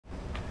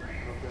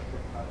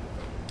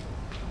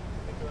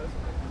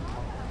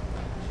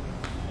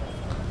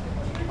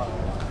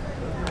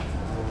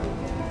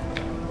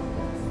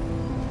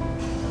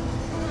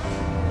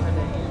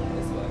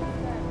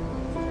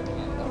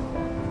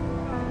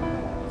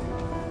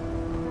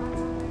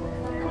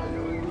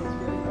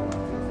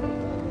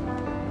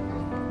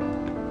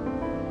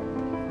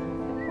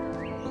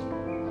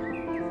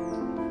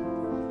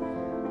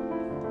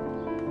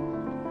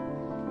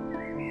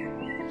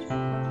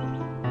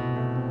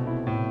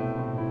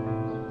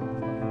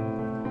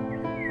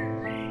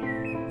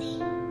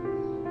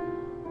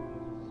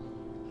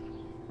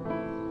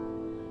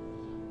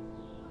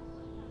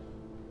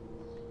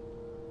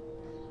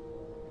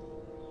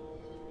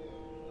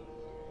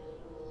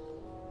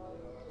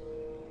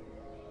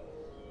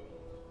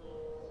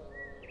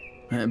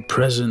At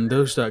present,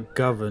 those that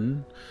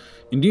govern,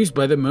 induced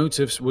by the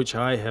motives which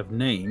I have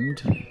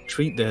named,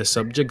 treat their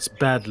subjects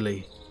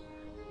badly,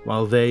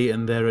 while they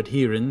and their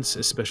adherents,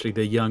 especially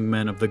the young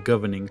men of the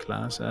governing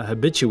class, are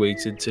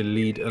habituated to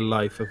lead a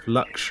life of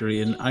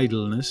luxury and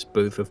idleness,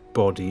 both of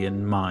body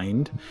and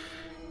mind.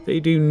 They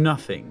do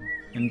nothing,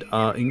 and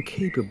are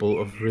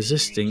incapable of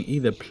resisting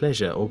either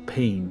pleasure or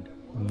pain.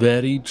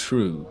 Very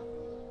true.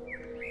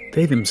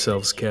 They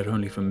themselves care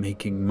only for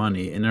making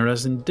money, and are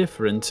as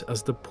indifferent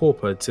as the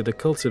pauper to the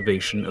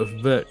cultivation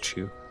of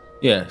virtue.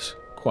 Yes,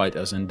 quite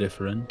as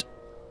indifferent.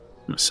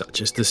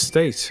 Such is the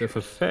state of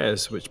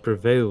affairs which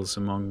prevails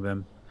among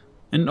them,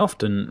 and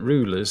often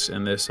rulers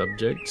and their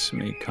subjects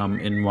may come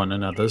in one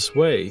another's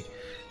way,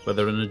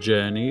 whether on a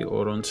journey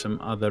or on some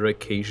other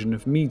occasion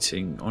of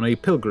meeting, on a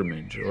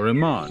pilgrimage or a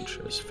march,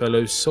 as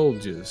fellow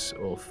soldiers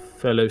or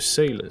fellow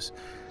sailors,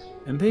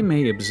 and they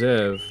may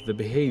observe the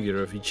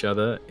behavior of each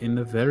other in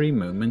the very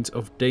moment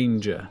of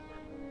danger.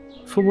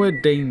 For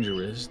where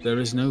danger is, there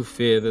is no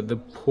fear that the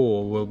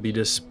poor will be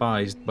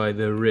despised by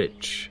the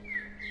rich,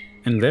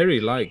 and very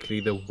likely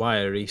the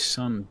wiry,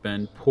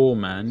 sunburned poor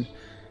man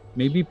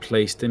may be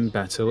placed in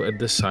battle at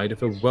the side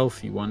of a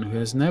wealthy one who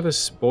has never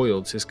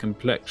spoiled his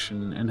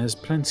complexion and has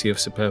plenty of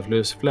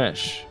superfluous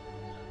flesh.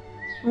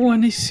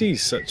 When he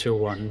sees such a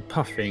one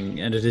puffing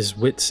and at his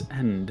wit's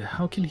end,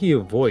 how can he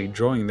avoid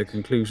drawing the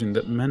conclusion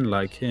that men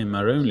like him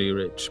are only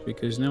rich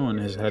because no one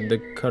has had the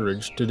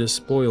courage to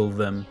despoil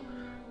them?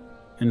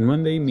 And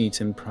when they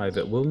meet in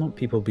private, will not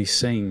people be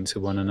saying to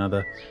one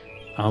another,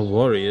 "Our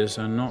warriors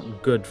are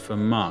not good for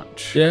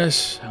much"?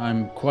 Yes,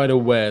 I'm quite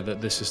aware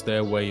that this is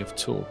their way of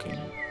talking.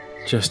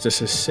 Just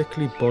as a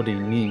sickly body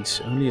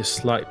needs only a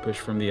slight push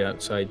from the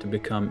outside to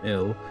become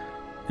ill,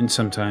 and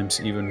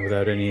sometimes even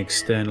without any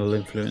external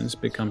influence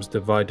becomes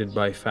divided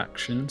by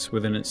factions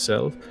within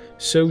itself,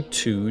 so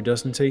too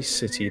doesn't a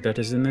city that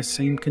is in the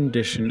same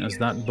condition as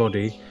that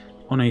body,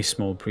 on a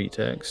small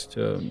pretext,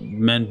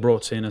 men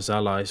brought in as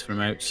allies from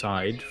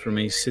outside, from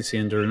a city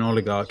under an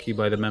oligarchy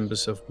by the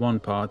members of one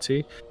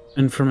party,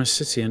 and from a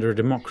city under a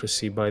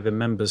democracy by the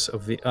members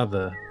of the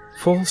other,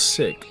 fall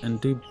sick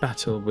and do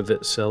battle with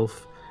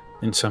itself,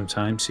 and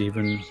sometimes,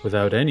 even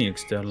without any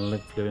external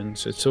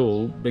influence at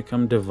all,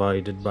 become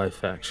divided by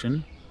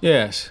faction?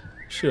 Yes,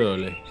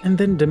 surely. And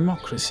then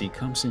democracy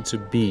comes into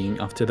being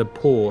after the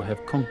poor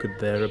have conquered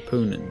their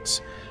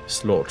opponents,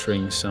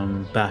 slaughtering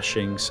some,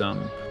 bashing some,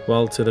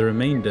 while to the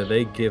remainder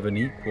they give an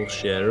equal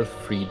share of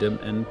freedom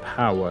and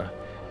power.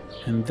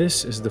 And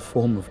this is the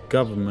form of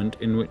government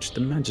in which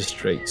the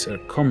magistrates are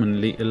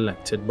commonly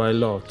elected by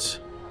lot.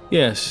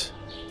 Yes,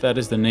 that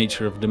is the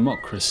nature of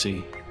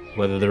democracy.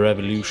 Whether the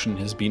revolution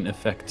has been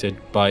effected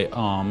by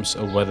arms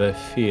or whether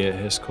fear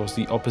has caused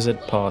the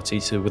opposite party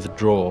to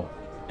withdraw.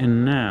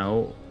 And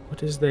now,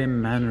 what is their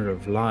manner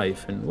of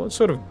life, and what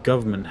sort of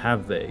government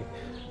have they?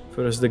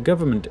 For as the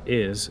government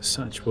is,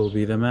 such will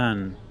be the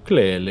man.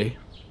 Clearly.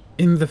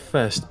 In the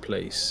first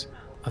place,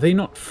 are they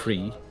not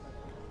free?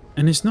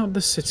 And is not the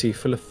city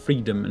full of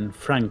freedom and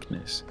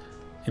frankness?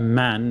 A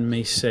man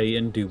may say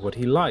and do what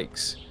he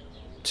likes.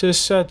 'Tis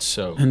said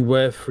so. And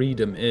where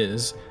freedom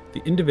is,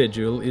 the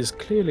individual is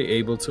clearly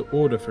able to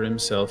order for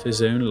himself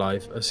his own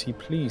life as he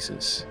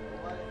pleases.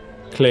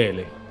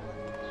 Clearly.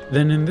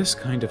 Then in this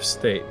kind of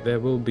state there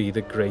will be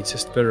the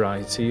greatest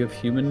variety of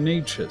human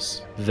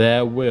natures.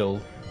 There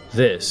will.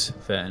 This,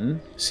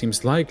 then,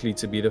 seems likely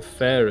to be the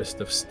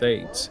fairest of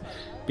states,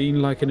 being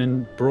like an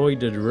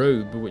embroidered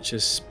robe which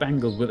is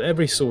spangled with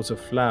every sort of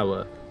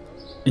flower.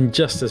 And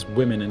just as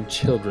women and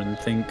children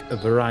think a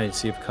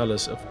variety of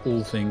colours of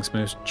all things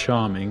most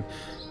charming,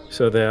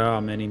 so there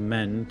are many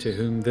men to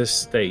whom this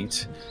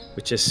state,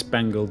 which is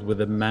spangled with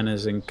the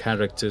manners and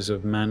characters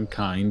of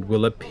mankind,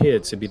 will appear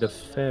to be the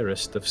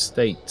fairest of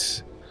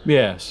states.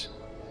 Yes.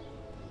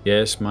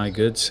 Yes, my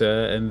good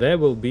sir, and there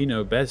will be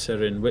no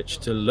better in which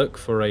to look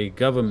for a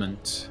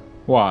government.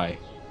 Why?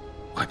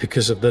 Why,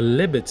 because of the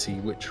liberty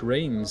which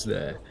reigns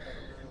there.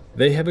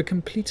 They have a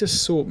complete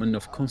assortment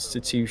of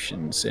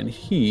constitutions, and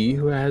he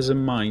who has a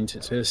mind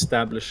to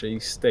establish a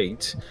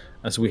state,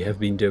 as we have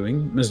been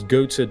doing, must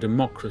go to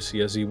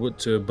democracy as he would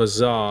to a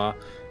bazaar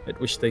at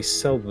which they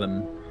sell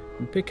them,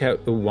 and pick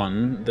out the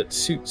one that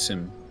suits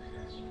him.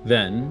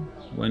 Then,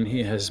 when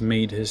he has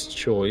made his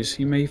choice,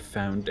 he may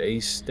found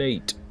a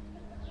state.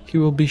 He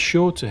will be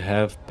sure to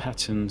have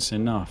patents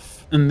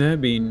enough, and there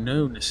be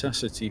no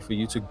necessity for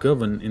you to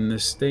govern in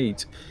this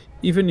state,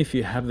 even if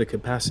you have the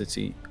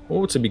capacity,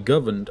 or to be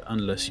governed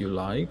unless you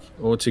like,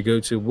 or to go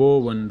to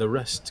war when the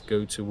rest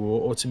go to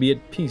war, or to be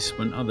at peace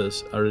when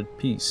others are at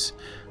peace,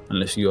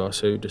 unless you are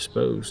so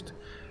disposed.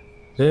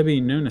 There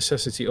be no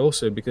necessity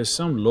also because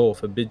some law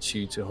forbids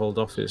you to hold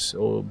office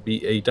or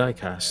be a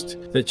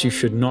die-cast, that you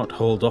should not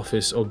hold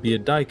office or be a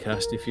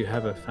die-cast if you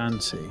have a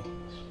fancy.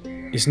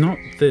 Is not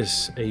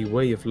this a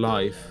way of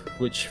life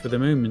which for the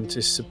moment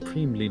is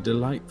supremely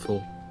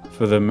delightful?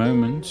 For the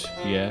moment,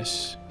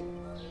 yes.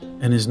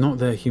 And is not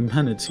there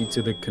humanity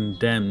to the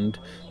condemned,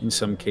 in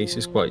some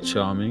cases quite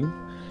charming?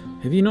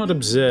 Have you not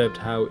observed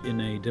how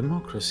in a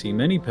democracy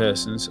many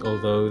persons,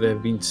 although they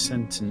have been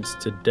sentenced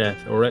to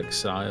death or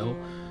exile,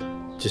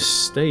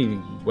 just stay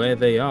where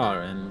they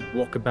are and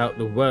walk about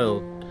the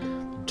world?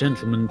 The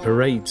gentleman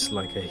parades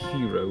like a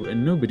hero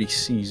and nobody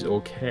sees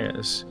or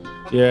cares.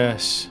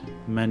 Yes,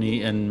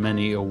 many and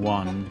many a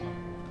one.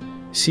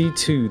 See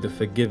too the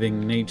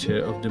forgiving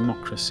nature of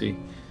democracy,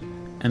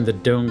 and the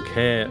don't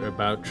care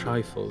about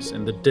trifles,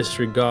 and the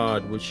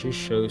disregard which it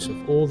shows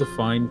of all the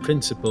fine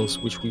principles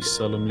which we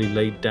solemnly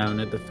laid down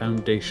at the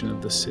foundation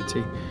of the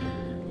city.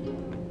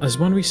 As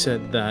when we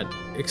said that,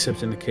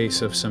 except in the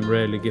case of some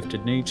rarely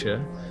gifted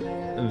nature,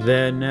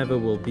 there never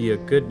will be a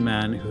good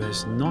man who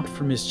has not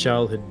from his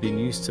childhood been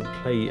used to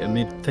play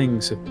amid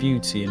things of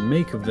beauty and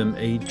make of them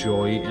a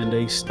joy and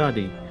a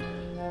study.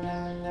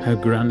 How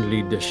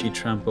grandly does she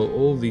trample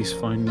all these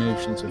fine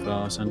notions of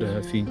ours under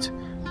her feet,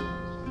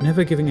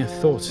 never giving a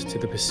thought to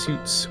the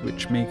pursuits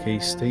which make a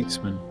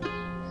statesman,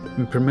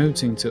 and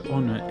promoting to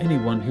honour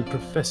anyone who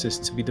professes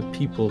to be the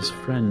people's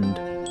friend.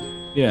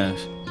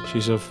 Yes,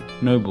 she's of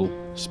noble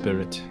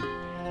spirit.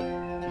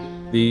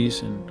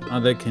 These and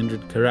other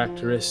kindred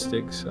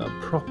characteristics are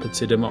proper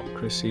to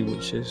democracy,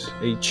 which is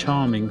a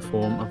charming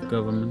form of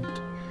government,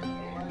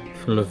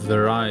 full of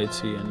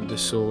variety and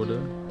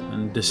disorder,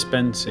 and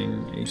dispensing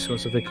a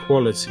sort of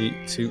equality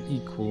to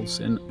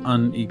equals and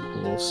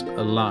unequals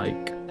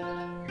alike.